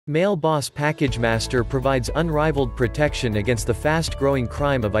Mailbox Package Master provides unrivaled protection against the fast-growing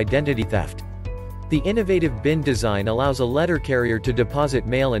crime of identity theft. The innovative bin design allows a letter carrier to deposit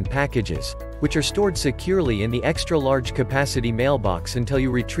mail and packages, which are stored securely in the extra-large capacity mailbox until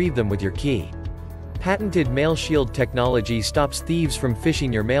you retrieve them with your key. Patented Mail Shield technology stops thieves from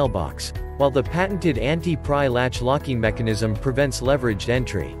phishing your mailbox, while the patented anti-pry latch locking mechanism prevents leveraged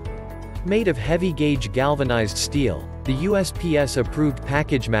entry. Made of heavy-gauge galvanized steel, the USPS Approved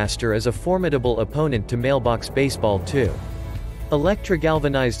Package Master is a formidable opponent to Mailbox Baseball 2.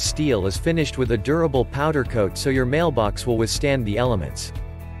 Electrogalvanized steel is finished with a durable powder coat so your mailbox will withstand the elements.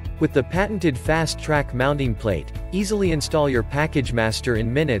 With the patented Fast-Trak Mounting Plate, easily install your Package Master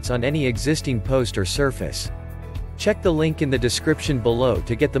in minutes on any existing post or surface. Check the link in the description below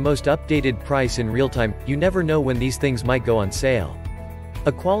to get the most updated price in real time. You never know when these things might go on sale.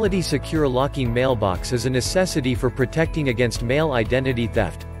 A quality secure locking mailbox is a necessity for protecting against mail identity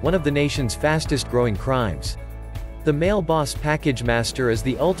theft, one of the nation's fastest growing crimes. The Mailbox Package Master is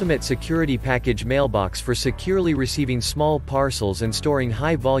the ultimate security package mailbox for securely receiving small parcels and storing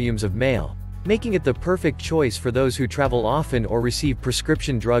high volumes of mail, making it the perfect choice for those who travel often or receive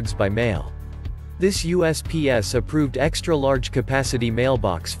prescription drugs by mail. This USPS-approved extra-large capacity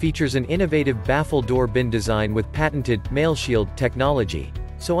mailbox features an innovative baffle door bin design with patented Mail Shield technology,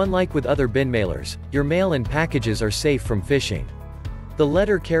 so unlike with other bin mailers, your mail and packages are safe from phishing. The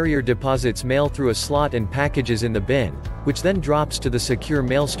letter carrier deposits mail through a slot and packages in the bin, which then drops to the secure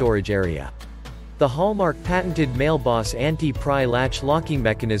mail storage area. The hallmark patented Mailbox anti-pry latch locking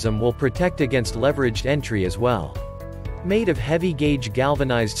mechanism will protect against leveraged entry as well. Made of heavy-gauge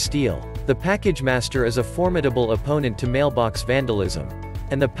galvanized steel, the Package Master is a formidable opponent to mailbox vandalism,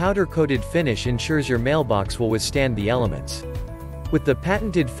 and the powder-coated finish ensures your mailbox will withstand the elements. With the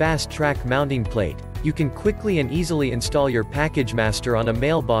patented Fast-Trak Mounting Plate, you can quickly and easily install your Package Master on a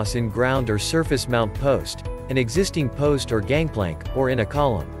mailbox in ground or surface mount post, an existing post or gangplank, or in a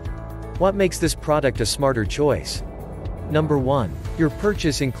column. What makes this product a smarter choice? Number 1. Your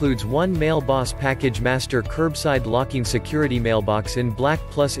purchase includes one Mailbox Package Master Curbside Locking Security Mailbox in black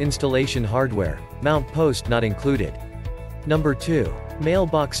plus installation hardware, mount post not included. Number 2.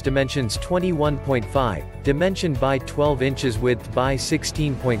 Mailbox dimensions 21.5, dimension by 12 inches, width by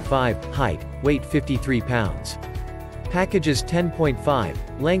 16.5, height, weight 53 pounds. Packages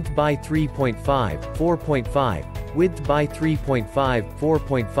 10.5, length by 3.5, 4.5, width by 3.5,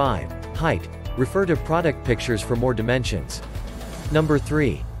 4.5, height. Refer to product pictures for more dimensions. Number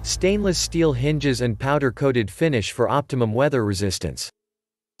 3. Stainless steel hinges and powder-coated finish for optimum weather resistance.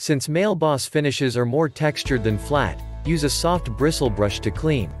 Since mailbox finishes are more textured than flat, use a soft bristle brush to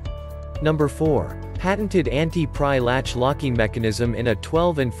clean. Number 4. Patented anti-pry latch locking mechanism in a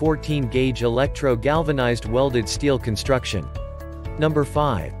 12 and 14 gauge electro-galvanized welded steel construction. Number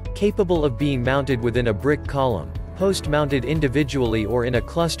 5. Capable of being mounted within a brick column, post-mounted individually or in a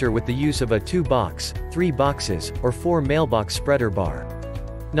cluster with the use of a 2-box, 3 boxes, or 4 mailbox spreader bar.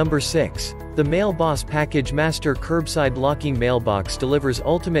 Number 6. The Mailbox Package Master Curbside Locking Mailbox delivers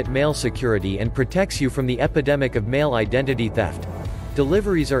ultimate mail security and protects you from the epidemic of mail identity theft.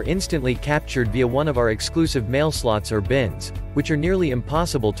 Deliveries are instantly captured via one of our exclusive mail slots or bins, which are nearly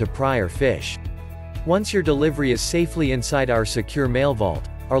impossible to pry or phish. Once your delivery is safely inside our secure mail vault,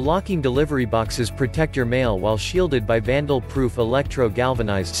 our locking delivery boxes protect your mail while shielded by vandal-proof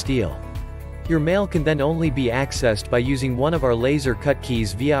electro-galvanized steel. Your mail can then only be accessed by using one of our laser-cut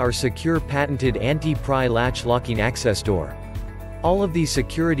keys via our secure patented anti-pry latch locking access door. All of these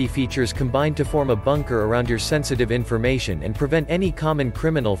security features combine to form a bunker around your sensitive information and prevent any common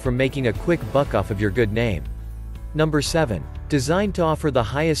criminal from making a quick buck off of your good name. Number 7. Designed to offer the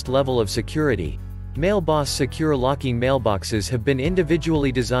highest level of security, Mailbox secure locking mailboxes have been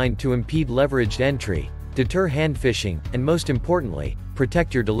individually designed to impede leveraged entry, deter hand phishing, and most importantly,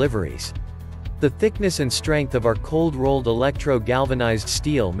 protect your deliveries. The thickness and strength of our cold-rolled electro-galvanized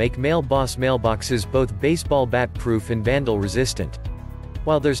steel make Mailbox mailboxes both baseball bat-proof and vandal-resistant.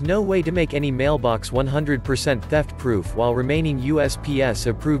 While there's no way to make any mailbox 100% theft-proof while remaining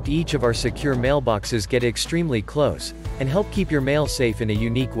USPS-approved, each of our secure mailboxes get extremely close, and help keep your mail safe in a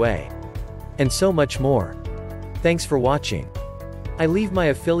unique way. And so much more. Thanks for watching. I leave my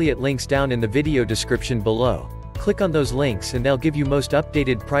affiliate links down in the video description below. Click on those links and they'll give you most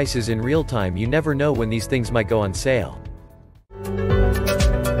updated prices in real time. You never know when these things might go on sale.